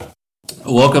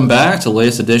Welcome back to the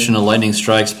latest edition of Lightning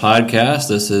Strikes podcast.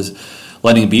 This is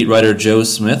Lightning beat writer Joe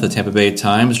Smith of Tampa Bay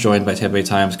Times, joined by Tampa Bay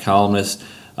Times columnist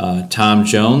Tom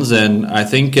Jones. And I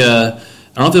think, I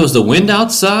don't know if it was the wind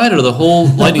outside or the whole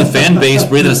Lightning fan base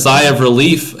breathing a sigh of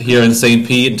relief here in St.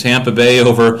 Pete and Tampa Bay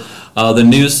over the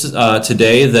news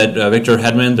today that Victor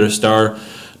Hedman, their star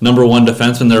number one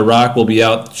defenseman, their rock, will be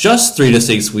out just 3 to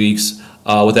 6 weeks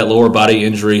with that lower body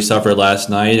injury suffered last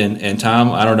night. And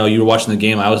Tom, I don't know, you were watching the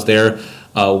game. I was there.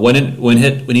 When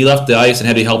he left the ice and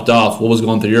had to be helped off, what was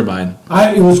going through your mind?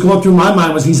 It was going through my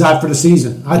mind was he's out for the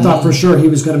season. I thought for sure he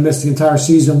was going to miss the entire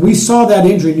season. We saw that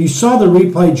injury. You saw the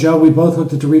replay, Joe. We both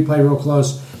looked at the replay real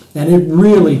close, and it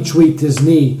really tweaked his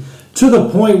knee to the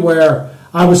point where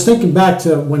I was thinking back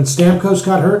to when Stamkos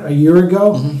got hurt a year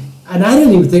ago, and I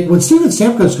didn't even think, when Steven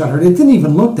Stamkos got hurt, it didn't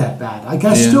even look that bad.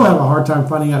 I still have a hard time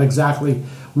finding out exactly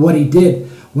what he did.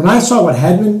 When I saw what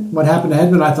happened to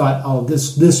Hedman, I thought, oh,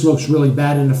 this looks really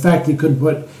bad. And the fact he couldn't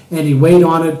put any weight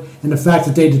on it, and the fact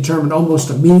that they determined almost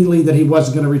immediately that he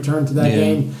wasn't going to return to that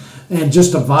game, and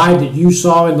just the vibe that you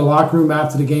saw in the locker room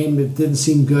after the game, it didn't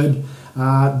seem good.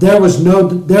 There was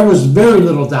very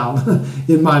little doubt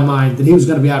in my mind that he was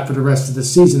going to be out for the rest of the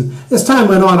season. As time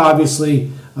went on, obviously,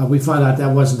 we found out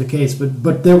that wasn't the case.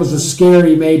 But there was a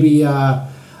scary maybe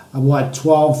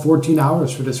 12, 14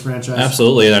 hours for this franchise.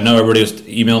 Absolutely. And I know everybody was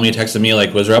emailing me, texting me,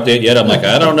 like, was there an update yet? I'm like,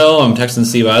 I don't know. I'm texting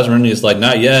Steve Osborne. He's like,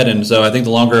 not yet. And so I think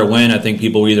the longer it went, I think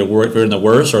people were either worried in the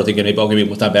worst or thinking, maybe it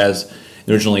was not bad as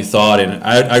they originally thought. And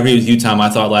I agree with you, Tom. I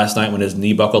thought last night when his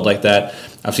knee buckled like that,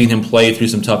 I've seen him play through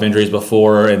some tough injuries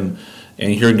before, and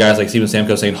hearing guys like Steven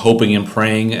Stamkos saying hoping and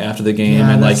praying after the game,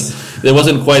 and like it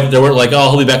wasn't quite, they weren't like,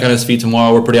 oh, he'll be back on his feet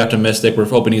tomorrow, we're pretty optimistic, we're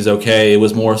hoping he's okay. It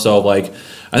was more so like,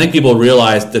 I think people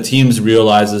realize, the teams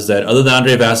realizes that other than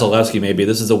Andrei Vasilevsky, maybe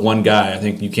this is the one guy I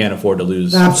think you can't afford to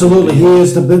lose. Absolutely, he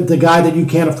is the guy that you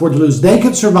can't afford to lose. They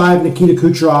could survive Nikita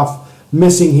Kucherov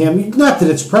missing him. Not that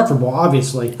it's preferable,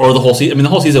 obviously, or the whole season. I mean, the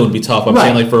whole season would be tough. I'm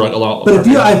saying like for like a lot. But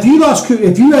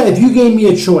if you gave me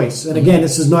a choice, and again,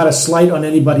 this is not a slight on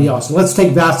anybody else. Let's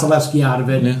take Vasilevsky out of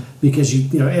it because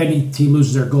you know any team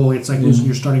loses their goalie, it's like losing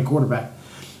your starting quarterback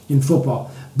in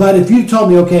football. But if you told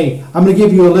me, okay, I'm going to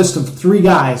give you a list of 3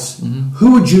 guys,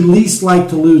 who would you least like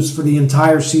to lose for the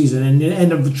entire season?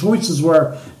 And the choices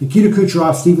were Nikita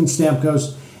Kucherov, Steven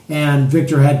Stamkos, and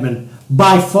Victor Hedman.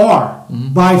 By far,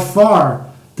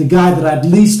 the guy that I'd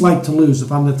least like to lose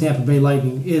if I'm the Tampa Bay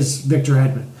Lightning is Victor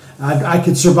Hedman. I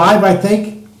could survive, I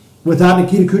think, without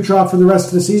Nikita Kucherov for the rest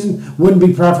of the season. Wouldn't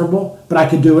be preferable, but I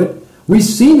could do it. We've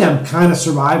seen them kind of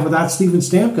survive without Steven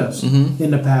Stamkos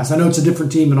in the past. I know it's a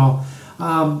different team and all.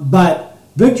 But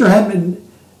Victor Hedman,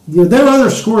 there are other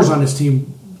scorers on this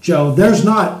team, Joe. There's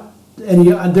not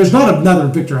another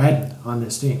Victor Hedman on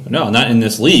this team. No, not in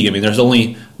this league. I mean, there's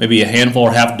only maybe a handful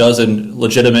or half dozen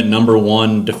legitimate number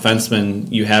one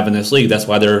defensemen you have in this league. That's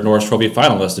why they're Norris Trophy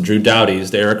finalists, the Drew Doughties,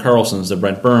 the Erik Karlssons, the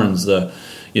Brent Burns,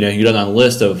 you go down the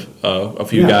list of a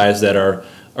few guys that are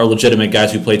legitimate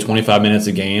guys who play 25 minutes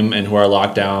a game and who are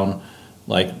locked down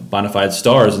like bona fide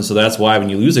stars. And so that's why when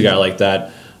you lose a guy like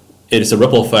that, it's a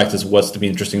ripple effect is what's to be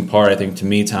interesting part, I think, to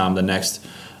me, Tom, the next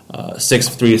 3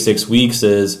 to 6 weeks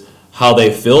is how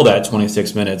they fill that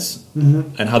 26 minutes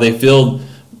and how they feel.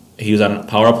 He was on a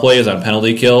power play, he was on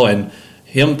penalty kill, and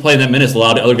him playing that minutes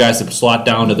allowed other guys to slot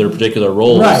down to their particular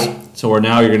roles. Right. So where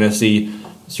now you're going to see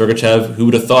Sergachev, who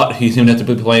would have thought he's going to have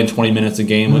to be playing 20 minutes a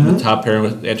game with the top pairing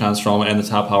with Anton Stralman and the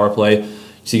top power play. You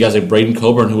see guys like Braden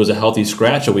Coburn, who was a healthy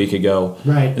scratch a week ago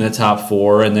in the top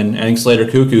 4, and then Henning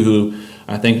Slater-Cuckoo, who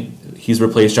I think he's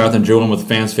replaced Jonathan Drouin with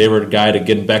fans' favorite guy to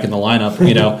get back in the lineup,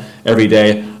 every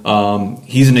day.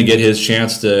 He's going to get his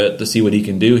chance to see what he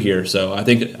can do here. So I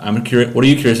think I'm curious. What are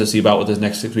you curious to see about what this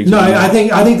next 6 weeks? No, I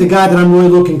think the guy that I'm really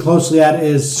looking closely at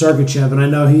is Sergachev, and I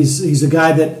know he's a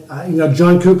guy that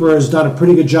John Cooper has done a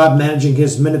pretty good job managing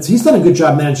his minutes. He's done a good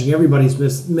job managing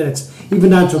everybody's minutes, even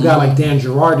down to a guy like Dan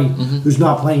Girardi, who's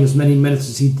not playing as many minutes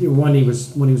as he did when he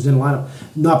was in the lineup,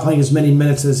 not playing as many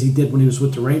minutes as he did when he was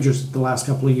with the Rangers the last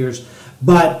couple of years,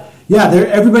 but. Yeah,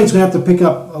 everybody's going to have to pick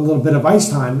up a little bit of ice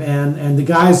time, and the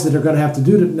guys that are going to have to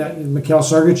do it, Mikhail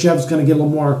Sergachev is going to get a little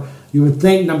more, you would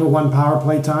think, number one power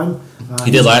play time.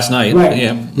 He did last night. Right.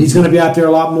 Yeah. He's going to be out there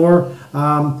a lot more.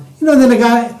 Then the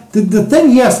guy, the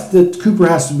thing, that Cooper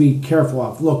has to be careful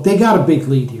of, look, they got a big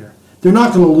lead here. They're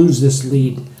not going to lose this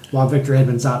lead while Victor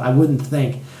Hedman's out, I wouldn't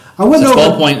think.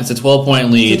 It's a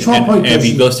 12-point lead, and if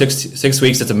you go 6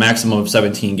 weeks, it's a maximum of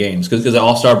 17 games because the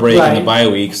All-Star break and the bye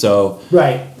week. So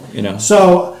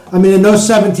So, I mean, in those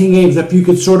 17 games, if you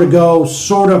could sort of go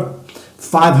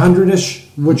 500-ish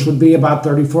which would be about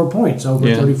 34 points over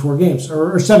 34 games,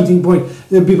 or 17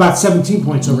 points. It would be about 17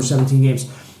 points over 17 games.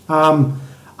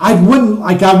 I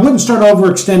wouldn't start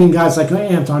overextending guys like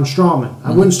Anton Strawman.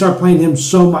 I wouldn't start playing him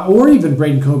so much, or even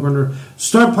Braden Coburn, or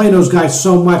start playing those guys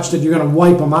so much that you're going to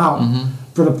wipe them out.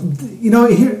 For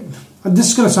the, here, this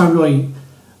is going to sound really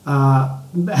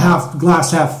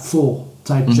glass half full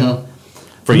type Joe.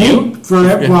 For you? For me,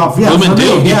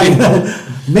 yeah.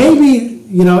 Maybe,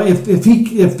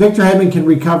 if Victor Hedman can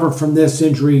recover from this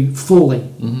injury fully,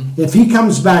 if he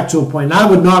comes back to a point, and I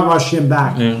would not rush him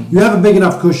back. Yeah. You have a big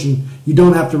enough cushion, you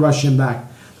don't have to rush him back.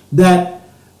 That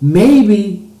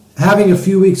maybe having a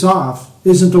few weeks off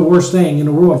isn't the worst thing in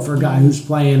the world for a guy who's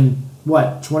playing,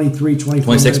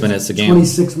 26 minutes a game.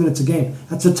 26 minutes a game.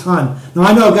 That's a ton. Now,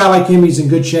 I know a guy like him, he's in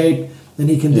good shape, and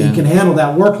he can handle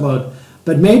that workload.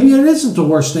 But maybe it isn't the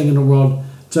worst thing in the world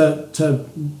to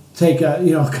take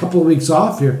a couple of weeks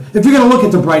off here. If you're going to look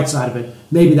at the bright side of it,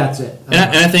 maybe that's it. And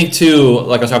I think, too,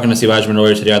 like I was talking to Steve Eiserman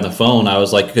earlier today on the phone, I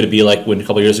was like, could it be like when a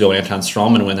couple of years ago when Anton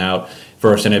Strawman went out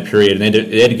for a extended period, and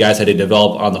they had guys that had to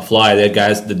develop on the fly. They had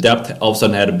guys, the depth all of a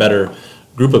sudden had a better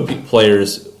group of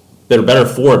players that are better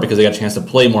for it because they got a chance to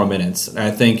play more minutes. And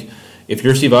I think if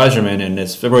you're Steve Eiserman and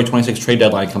this February 26th trade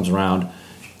deadline comes around,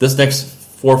 this next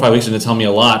 4 or 5 weeks is going to tell me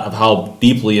a lot of how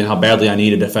deeply and how badly I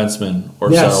need a defenseman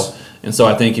or so. And so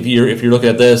I think if you're looking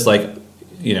at this,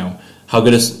 how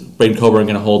good is Braden Coburn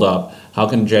going to hold up? How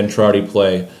can Jen Trardy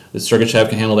play? Does Sergachev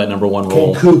can handle that number one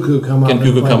role? Can Cuckoo come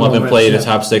up and play the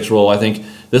top six role? I think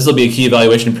this will be a key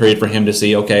evaluation period for him to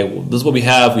see, okay, well, this is what we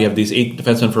have. We have these 8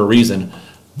 defensemen for a reason.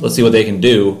 Let's see what they can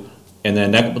do. And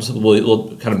then that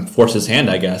will kind of force his hand,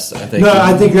 I guess. I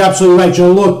think you're absolutely right,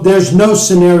 Joe. Look, there's no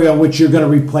scenario in which you're going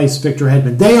to replace Victor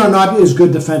Hedman. They are not as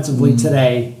good defensively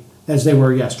today as they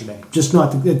were yesterday. Just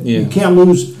not. You can't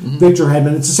lose Victor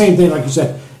Hedman. It's the same thing, like you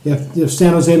said. If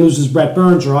San Jose loses Brent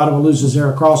Burns or Ottawa loses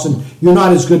Erik Karlsson, you're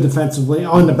not as good defensively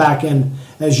on the back end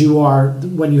as you are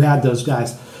when you had those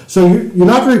guys. So you're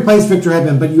not going to replace Victor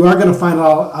Hedman, but you are going to find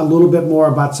out a little bit more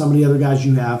about some of the other guys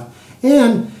you have.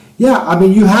 And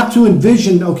you have to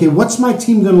envision, okay, what's my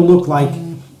team going to look like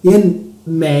in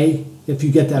May, if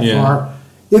you get that far,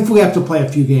 if we have to play a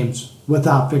few games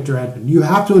without Victor Hedman. You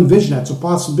have to envision that. It's a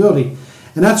possibility.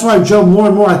 And that's why, Joe, more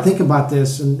and more I think about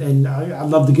this, and I'd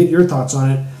love to get your thoughts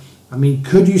on it. I mean,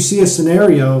 could you see a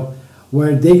scenario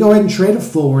where they go ahead and trade a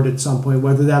forward at some point,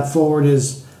 whether that forward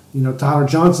is, Tyler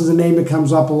Johnson's a name that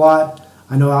comes up a lot.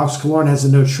 I know Alex Killorn has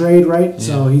a no trade, right? Yeah.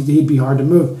 So he'd be hard to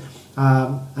move.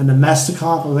 And the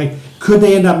Mestikov, could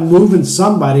they end up moving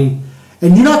somebody?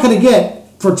 And you're not going to get,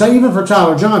 even for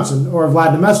Tyler Johnson or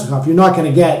Vlad Mestikov, you're not going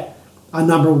to get a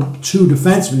number 2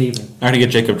 defenseman even. Not going to get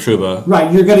Jacob Trouba.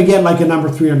 Right, you're going to get like a number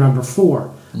 3 or number 4.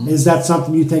 Mm-hmm. Is that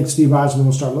something you think Steve Eiserman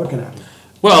will start looking at?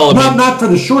 Well, not for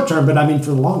the short term, but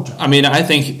for the long term. I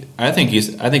think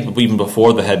even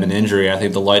before the Hedman injury, I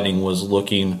think the Lightning was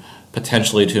looking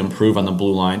potentially to improve on the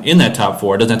blue line in that top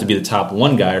 4. It doesn't have to be the top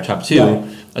 1 guy or top 2.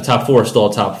 Right. A top 4 is still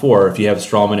a top 4. If you have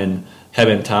Strawman and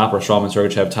Hedman top or Strawman and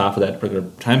Sergachev top for that particular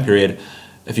time period,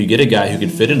 if you get a guy who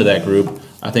could fit into that group,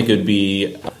 I think it would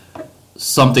be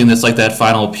something that's like that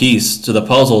final piece to the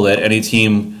puzzle that any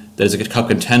team that is a cup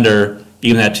contender,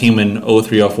 even that team in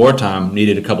 03-04 time,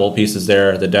 needed a couple of pieces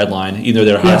there at the deadline. Either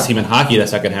they're the hottest team in hockey the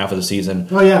second half of the season.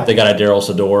 Oh, yeah. They got a Daryl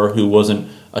Sador who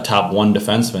wasn't a top 1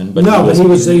 defenseman. But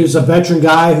he was a veteran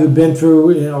guy who'd been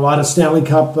through a lot of Stanley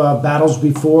Cup battles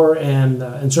before and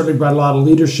certainly brought a lot of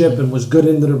leadership and was good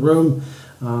into the room,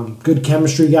 good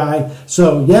chemistry guy.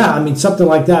 So, something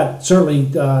like that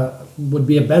certainly would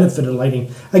be a benefit of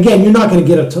Lightning. Again, you're not going to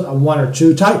get a 1 or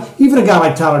 2. Even a guy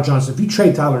like Tyler Johnson, if you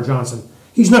trade Tyler Johnson,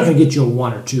 he's not going to get you a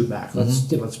 1 or 2 back.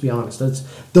 Let's be honest.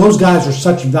 Those guys are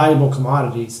such valuable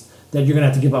commodities that you're going to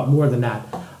have to give up more than that.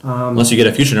 Unless you get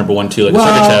a future number 1, 2, like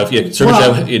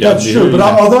Sergachev. That's true. But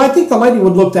although I think the Lightning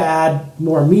would look to add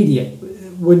more immediate,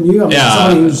 wouldn't you?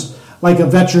 Somebody who's like a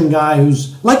veteran guy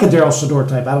who's like a Daryl Sador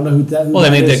type. I don't know who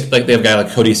that. They have a guy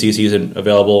like Cody Cece's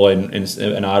available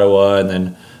in Ottawa, and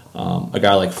then a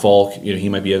guy like Falk. He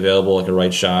might be available like a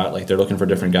right shot. Like they're looking for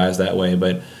different guys that way,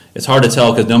 but it's hard to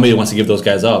tell because nobody wants to give those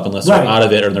guys up unless they're out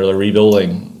of it or they're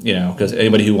rebuilding. Because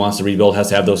anybody who wants to rebuild has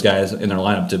to have those guys in their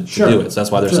lineup to do it. So that's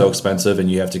why they're so expensive, and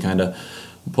you have to kind of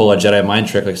pull a Jedi mind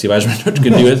trick like Steve Eiserman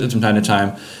can do it from time to time.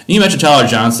 And you mentioned Tyler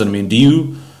Johnson. I mean, do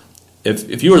you,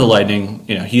 if you were the Lightning,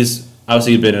 he's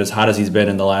obviously been as hot as he's been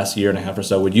in the last year and a half or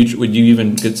so. Would you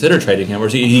even consider trading him, or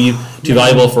is he too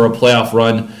valuable for a playoff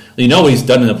run? What he's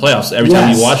done in the playoffs every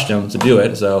time you watched him to do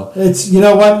it. So it's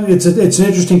it's an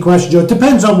interesting question, Joe. It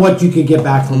depends on what you could get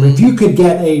back from him. If you could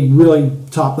get a really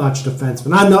top-notch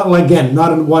defenseman, I'm not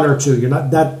a 1 or 2. You're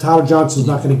not that Tyler Johnson's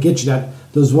not going to get you that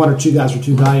those one or two guys are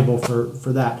too valuable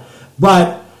for that.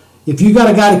 But if you got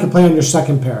a guy that can play on your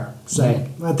second pair, say,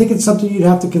 I think it's something you'd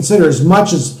have to consider. As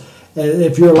much as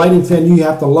if you're a Lightning fan, you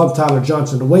have to love Tyler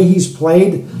Johnson. The way he's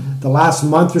played the last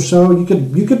month or so, you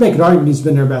could make an argument he's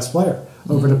been their best player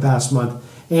over the past month,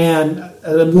 and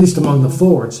at least among the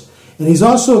forwards. And he's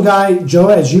also a guy, Joe,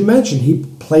 as you mentioned, he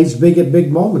plays big at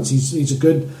big moments. He's a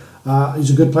good player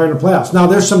in the playoffs. Now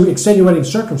there's some extenuating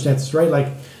circumstances, right? Like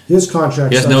his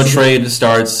contract. He has no trade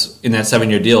starts in that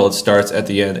 7-year deal. It starts at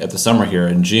the summer here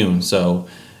in June. So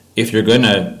if you're going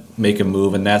to make a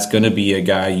move, and that's going to be a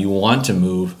guy you want to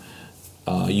move,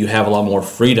 you have a lot more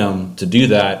freedom to do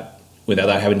that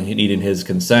without needing his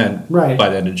consent by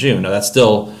the end of June. Now that's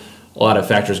still a lot of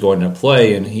factors going into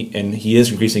play, and he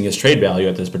is increasing his trade value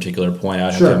at this particular point,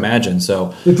 I'd have to imagine.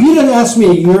 So if you didn't ask me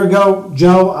a year ago,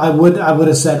 Joe, I would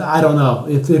have said I don't know.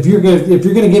 If you're going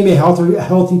to give me a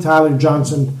healthy Tyler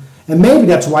Johnson, and maybe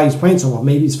that's why he's playing so well.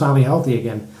 Maybe he's finally healthy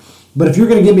again. But if you're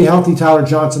going to give me a healthy Tyler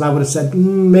Johnson, I would have said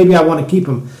maybe I want to keep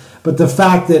him. But the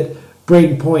fact that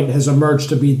Braden Point has emerged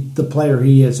to be the player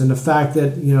he is, and the fact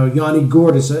that Yanni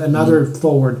Gourde is another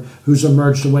forward who's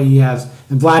emerged the way he has,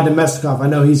 and Vlad Nemestikov, I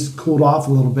know he's cooled off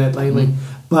a little bit lately,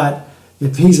 but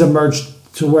if he's emerged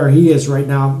to where he is right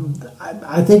now,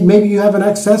 I think maybe you have an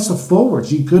excess of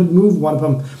forwards. You could move one of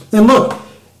them. And look,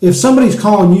 if somebody's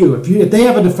calling you, if they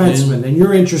have a defenseman and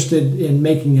you're interested in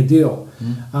making a deal,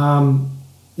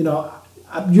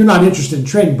 you're not interested in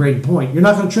trading Braden Point. You're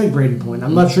not going to trade Braden Point.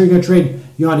 I'm not sure you're going to trade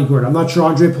Yanni Gourde. I'm not sure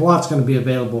Andre Palat's going to be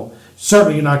available.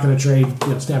 Certainly, you're not going to trade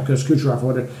Stamkos, Kucherov,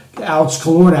 or whatever. Alex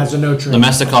Killorn has a no trade.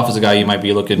 Nemestikov is a guy you might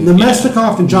be looking.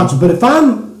 Nemestikov and Johnson. But if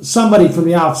I'm somebody from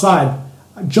the outside,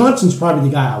 Johnson's probably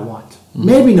the guy I want.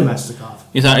 Maybe Nemestikov.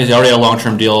 He's already a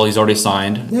long-term deal. He's already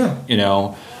signed. Yeah.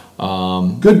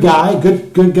 Good guy.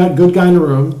 Good guy in the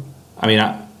room.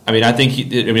 I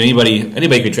think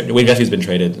anybody could trade. Wade Gretzky's been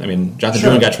traded. Jonathan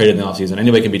Drouin got traded in the offseason.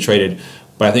 Anybody can be traded,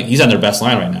 but I think he's on their best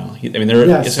line right now.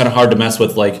 It's kind of hard to mess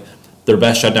with. Like their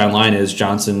best shutdown line is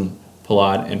Johnson,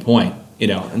 Palat, and Point.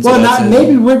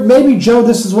 Maybe Joe,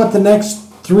 this is what the next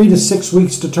 3 to 6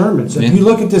 weeks determines. If you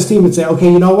look at this team and say,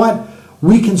 okay, you know what,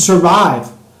 we can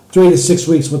survive 3 to 6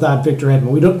 weeks without Victor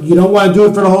Hedman. You don't want to do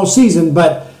it for the whole season,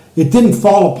 but it didn't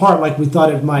fall apart like we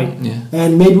thought it might. Yeah.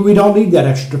 And maybe we don't need that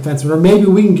extra defenseman. Or maybe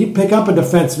we can pick up a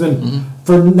defenseman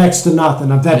for next to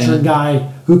nothing, a veteran guy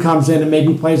who comes in and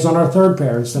maybe plays on our third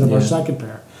pair instead of our second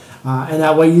pair. And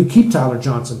that way you keep Tyler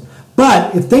Johnson.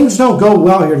 But if things don't go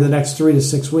well here the next 3 to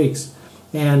 6 weeks,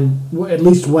 and at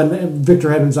least when Victor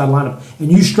Hedman's out of lineup,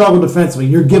 and you struggle defensively,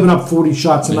 you're giving up 40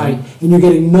 shots a night, and you're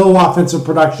getting no offensive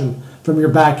production from your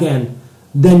back end,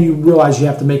 then you realize you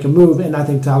have to make a move, and I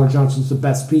think Tyler Johnson's the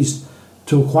best piece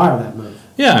to acquire that move.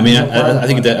 Yeah, I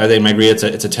think I might agree. It's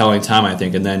a telling time, I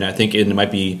think, and then I think it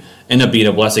might end up being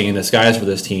a blessing in disguise for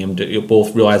this team to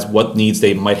both realize what needs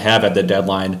they might have at the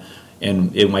deadline,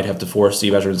 and it might have to force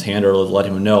Steve Yzerman's hand or let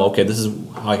him know, okay, this is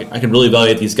how I can really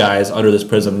evaluate these guys under this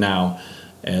prism now,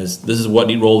 as this is what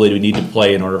role they need to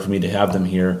play in order for me to have them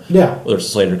here. Yeah, whether it's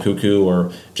Slater Cuckoo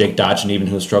or Jake Dotchin, even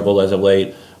who struggled as of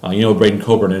late. Braden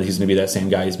Coburn, he's going to be that same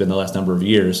guy he's been the last number of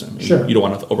years. Sure. You don't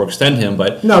want to overextend him,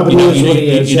 but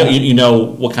you know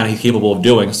what kind of he's capable of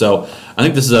doing. So I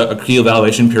think this is a key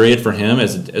evaluation period for him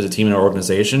as a team and our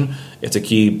organization. It's a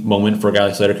key moment for a guy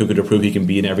like Slater Cuckoo to prove he can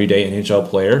be an everyday NHL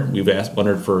player. We've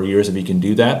wondered for years if he can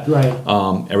do that. Right.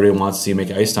 Everybody wants to see him make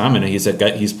ice time, and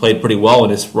he's played pretty well in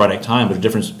his sporadic time. But the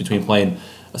difference between playing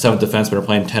a seventh defenseman or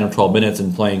playing 10 or 12 minutes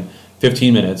and playing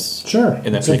 15 minutes. Sure.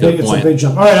 In that particular point. It's a big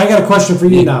jump. All right, I got a question for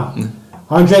you now.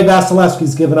 Andrei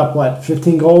Vasilevsky's given up,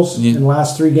 15 goals in the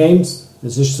last 3 games?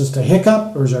 Is this just a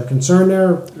hiccup, or is there a concern there,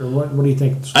 or what do you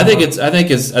think? I think it's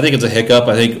a hiccup.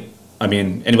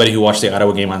 Anybody who watched the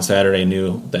Ottawa game on Saturday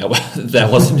knew that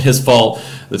wasn't his fault.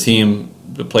 The team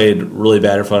played really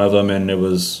bad in front of them, and it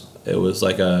was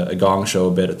like a gong show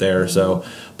a bit there. So,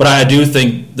 but I do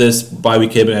think this bye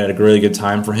week had a really good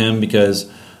time for him,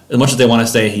 because as much as they want to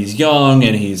say he's young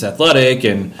and he's athletic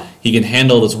and he can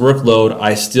handle this workload,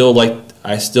 I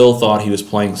still thought he was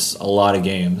playing a lot of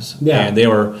games. Yeah.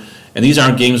 And these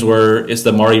aren't games where it's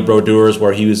the Marty Brodeurs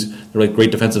where they're like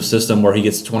great defensive system where he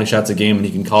gets 20 shots a game and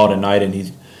he can call it a night, and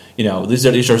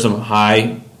these are some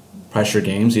high pressure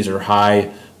games. These are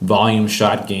high volume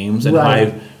shot games and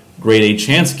high grade A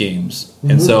chance games.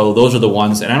 Mm-hmm. And so those are the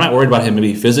ones, and I'm not worried about him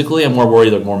maybe physically, I'm more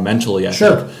worried more mentally, I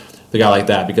think. The guy like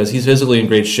that, because he's physically in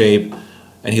great shape,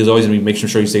 and he's always going to be making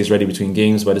sure he stays ready between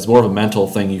games, but it's more of a mental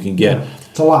thing you can get. Yeah,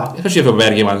 it's a lot. Especially if you have a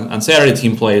bad game on Saturday, the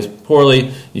team plays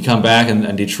poorly, you come back,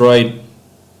 and Detroit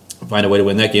find a way to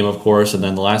win that game, of course, and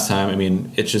then the last time,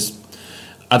 it's just,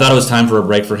 I thought it was time for a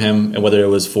break for him, and whether it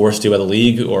was forced to by the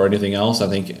league or anything else, I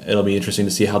think it'll be interesting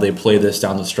to see how they play this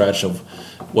down the stretch of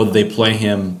whether they play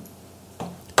him.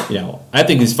 I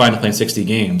think he's fine to play 60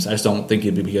 games. I just don't think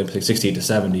he'd be able to play 68 to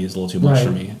 70 is a little too much for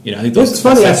me. I think it's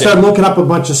funny. I started looking up a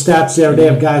bunch of stats the other day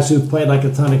of guys who've played like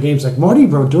a ton of games. Like Marty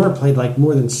Brodeur played like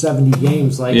more than 70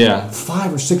 games,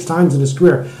 5 or 6 times in his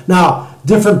career. Now,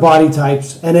 different body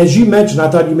types, and as you mentioned, I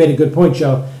thought you made a good point,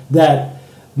 Joe, that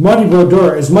Marty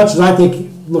Brodeur, as much as I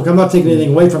think, look, I'm not taking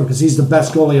anything away from him because he's the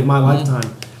best goalie of my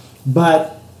lifetime,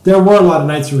 but there were a lot of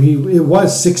nights where it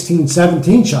was 16,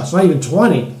 17 shots, not even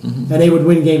 20, and they would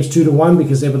win games 2-1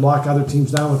 because they would lock other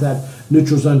teams down with that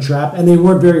neutral zone trap, and they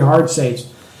weren't very hard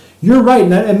saves. You're right,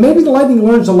 and maybe the Lightning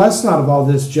learns a lesson out of all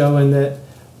this, Joe, in that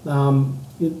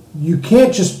you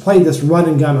can't just play this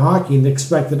run-and-gun hockey and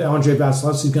expect that Andre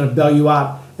Vasilevsky is going to bail you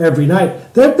out every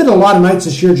night. There have been a lot of nights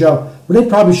this year, Joe, where they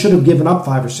probably should have given up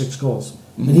 5 or 6 goals,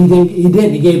 and he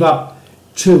didn't. He gave up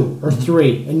 2 or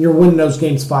 3, and you're winning those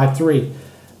games 5-3.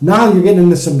 Now you're getting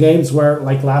into some games where,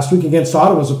 like last week against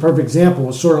Ottawa was a perfect example. It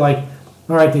was sort of like,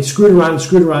 all right, they screwed around.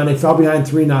 They fell behind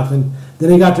 3-0. Then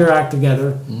they got their act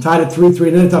together, tied at 3-3.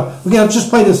 And then they thought, okay, let's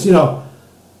just play this,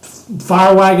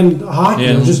 fire wagon hockey.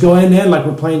 Yeah. Just go end-to-end like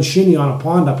we're playing shinny on a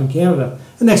pond up in Canada.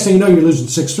 And next thing you know, you're losing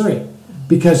 6-3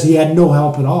 because he had no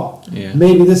help at all. Yeah.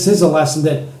 Maybe this is a lesson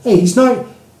that, hey,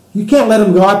 you can't let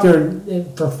him go out there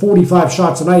for 45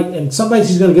 shots a night, and sometimes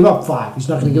he's going to give up 5. He's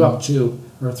not going to give up 2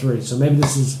 or 3. So maybe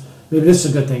this is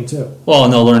a good thing too. Well,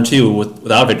 and they'll learn too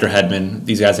without Victor Hedman.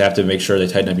 These guys have to make sure they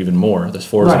tighten up even more. This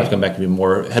forwards have to come back even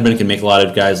more. Hedman can make a lot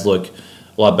of guys look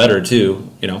a lot better too.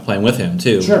 Playing with him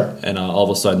too. Sure. And all of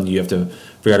a sudden you have to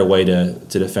figure out a way to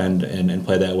defend and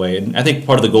play that way. And I think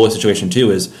part of the goalie situation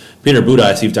too is Peter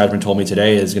Budaj, Steve Dodgeman told me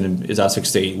today, is out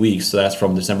 6 to 8 weeks. So that's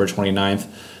from December 29th.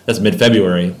 That's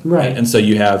mid-February. Right. And so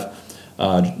you have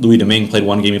Louis Domingue played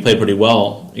one game. He played pretty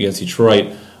well against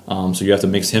Detroit. So you have to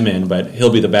mix him in, but he'll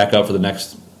be the backup for the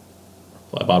next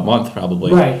about a month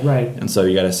probably. Right. And so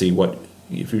you got to see what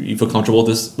if you feel comfortable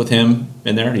with him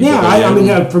in there.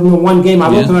 From the one game I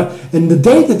looked at, and the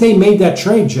day that they made that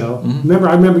trade, Joe.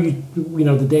 I remember you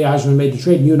the day Yzerman made the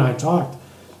trade, and you and I talked.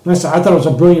 And I thought it was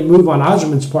a brilliant move on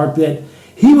Yzerman's part that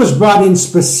he was brought in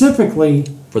specifically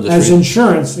as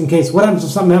insurance in case what happens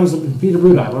if something happens to Peter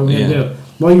Budaj. What are we going to do?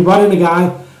 Well, you brought in a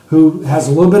guy who has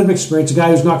a little bit of experience, a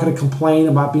guy who's not going to complain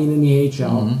about being in the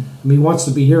AHL. I mean, he wants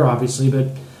to be here, obviously, but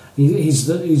he's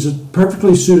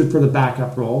perfectly suited for the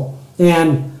backup role.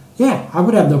 And, yeah, I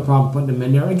would have no problem putting him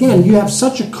in there. Again, you have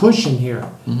such a cushion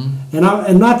here. And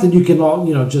not that you can all,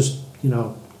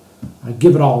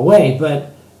 give it all away,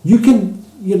 but you can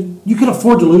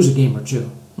afford to lose a game or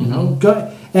two.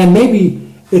 And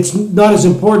maybe it's not as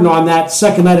important on that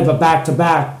second night of a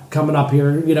back-to-back coming up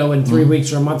here, in 3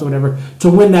 weeks or a month or whatever, to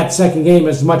win that second game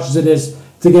as much as it is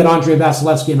to get Andre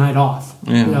Vasilevsky a night off.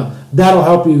 Yeah. That'll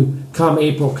help you come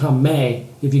April, come May,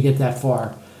 if you get that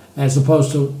far, as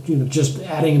opposed to just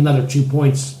adding another 2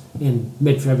 points in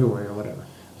mid-February or whatever.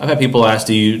 I've had people ask,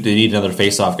 do you need another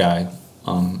face-off guy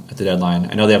at the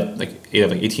deadline? I know they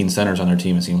have 18 centers on their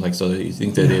team, it seems like, so you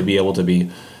think that they'd be able to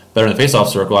be better in the face-off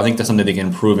circle. I think that's something they can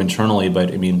improve internally,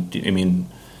 but I mean,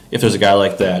 if there's a guy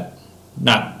like that,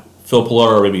 not Phil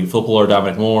Pilar or maybe Phil Pilar,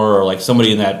 Dominic Moore, or like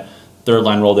somebody in that third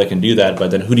line role that can do that.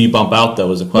 But then who do you bump out,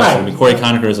 though, is a question. Right. I mean, Corey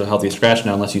Conacher is a healthy scratch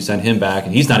now unless you send him back,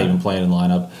 and he's not even playing in the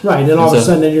lineup. Right, and all of a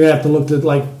sudden then you're going to have to look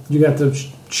at, you have to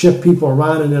shift people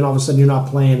around, and then all of a sudden you're not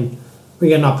playing. We're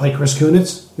going to not play Chris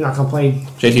Kunitz. You're not going to play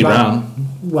JT Brown.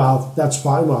 Well, that's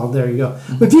fine. Well, there you go.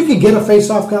 But if you could get a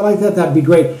face-off guy like that, that'd be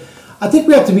great. I think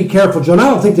we have to be careful, Joe. And I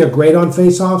don't think they're great on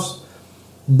face-offs,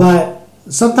 but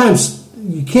sometimes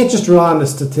you can't just rely on the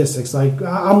statistics. Like,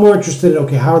 I'm more interested in,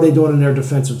 how are they doing in their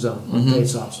defensive zone on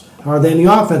face-offs? How are they in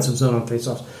the offensive zone on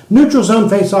face-offs? Neutral zone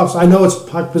face-offs, I know it's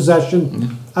puck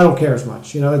possession. I don't care as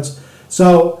much.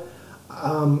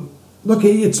 Look,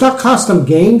 it's not cost them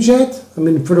games yet. I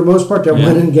mean, for the most part, they're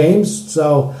winning games.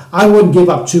 So I wouldn't give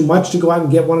up too much to go out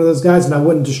and get one of those guys, and I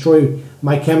wouldn't destroy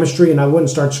my chemistry, and I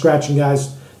wouldn't start scratching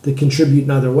guys that contribute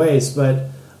in other ways. But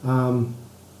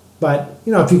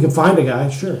if you can find a guy,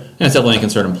 sure. And it's definitely a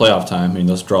concern in playoff time. I mean,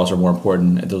 those draws are more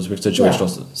important at those situational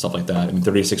stuff like that. I mean,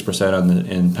 36%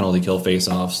 in penalty kill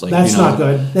face-offs. That's not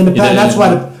good. And that's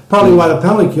probably why the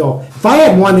penalty kill. If I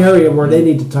had one area where they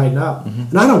need to tighten up,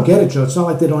 and I don't get it, Joe. It's not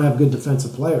like they don't have good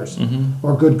defensive players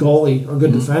or good goalie or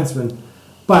good defenseman.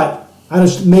 But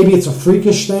maybe it's a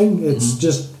freakish thing. It's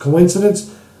just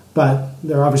coincidence. But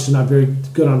they're obviously not very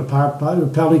good on the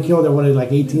penalty kill. They're only like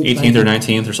 18th or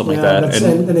 19th or something like that.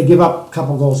 And they give up a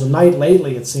couple goals a night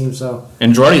lately, it seems. So.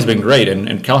 And Girardi's been great,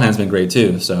 and Callahan's been great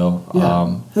too. So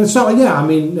and it's not like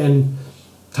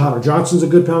Tyler Johnson's a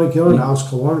good penalty killer, and Alex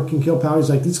Killorn can kill penalties.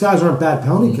 Like, these guys aren't bad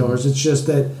penalty killers. It's just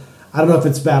that I don't know if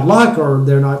it's bad luck or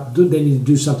they need to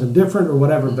do something different or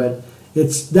whatever. But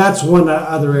that's one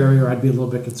other area where I'd be a little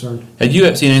bit concerned. Had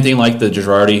you seen anything like the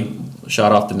Girardi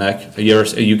shot off the neck?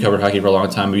 You covered hockey for a long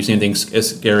time. Have you seen anything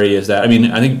as scary as that? I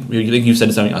mean, I think you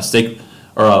said something, a stick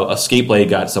or a skate blade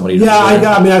got somebody. Yeah,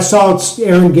 I saw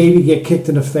Aaron Gavey get kicked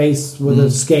in the face with a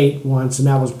skate once, and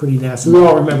that was pretty nasty. We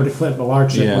all remember the Clint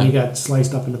Malarchuk when he got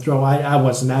sliced up in the throat. I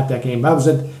wasn't at that game. I was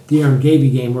at the Aaron Gavey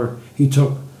game where he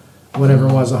took whatever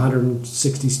it was,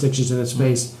 160 stitches in his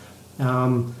face.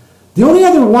 The only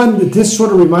other one that this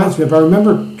sort of reminds me of, I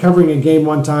remember covering a game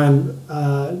one time,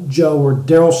 Joe, where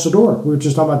Daryl Sador, we were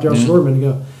just talking about Daryl Sador a minute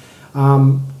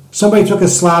ago. Somebody took a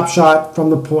slap shot from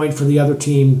the point for the other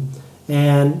team,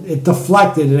 and it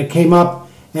deflected, and it came up,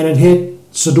 and it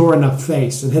hit Sador in the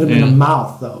face. It hit him in the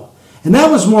mouth, though. And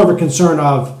that was more of a concern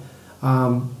of,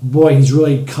 boy, he's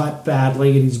really cut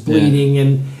badly, and he's bleeding,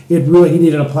 and he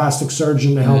needed a plastic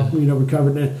surgeon to help recover.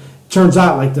 And it turns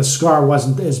out like the scar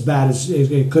wasn't as bad as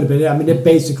it could have been. I mean, it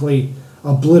basically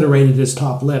obliterated his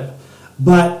top lip.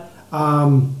 But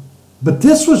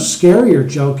this was scarier,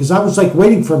 Joe, because I was like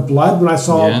waiting for blood when I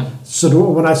saw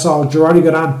Girardi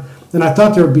go down, and I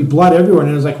thought there would be blood everywhere.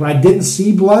 And it was like when I didn't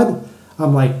see blood,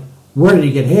 I'm like, where did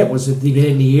he get hit? Did he get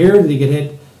hit in the ear? Did he get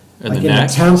hit in the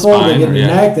temple? Did he get hit in the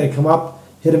neck? Did it come up,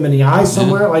 hit him in the eye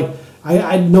somewhere? Like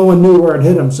no one knew where it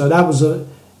hit him. So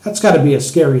that's got to be a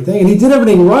scary thing. And he did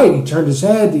everything right. He turned his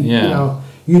head.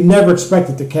 You'd never expect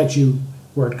it to catch you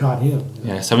where it caught him.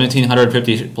 Yeah,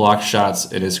 1,750 blocked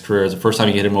shots in his career. It's the first time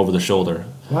he hit him over the shoulder.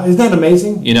 Wow, isn't that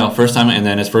amazing? First time, and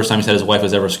then his first time he said his wife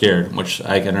was ever scared, which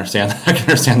I can understand. I can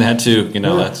understand that too.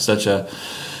 That's such a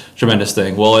tremendous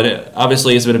thing. Well,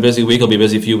 obviously it's been a busy week. It'll be a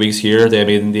busy few weeks here. They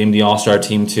named the All-Star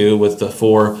team too with the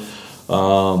 4.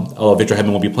 Although Victor Hedman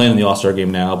won't be playing in the All-Star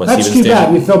game now. But that's too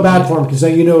bad. We feel bad for him because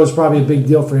it was probably a big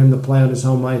deal for him to play on his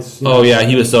home ice. Oh, yeah,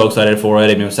 he was so excited for it.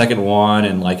 I mean, second one,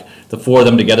 and like the 4 of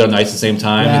them together on the ice at the same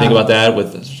time. You think about that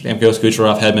with Stamkos,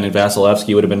 Kucherov, Hedman, and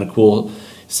Vasilevsky would have been a cool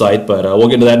sight. But we'll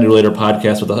get into that in a later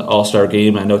podcast with the All-Star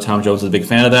game. I know Tom Jones is a big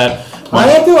fan of that.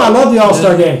 I do. I love the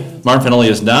All-Star game. Martin Finley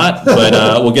is not, but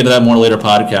we'll get to that more in a later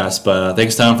podcast. But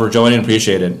thanks, Tom, for joining.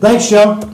 Appreciate it. Thanks, Joe.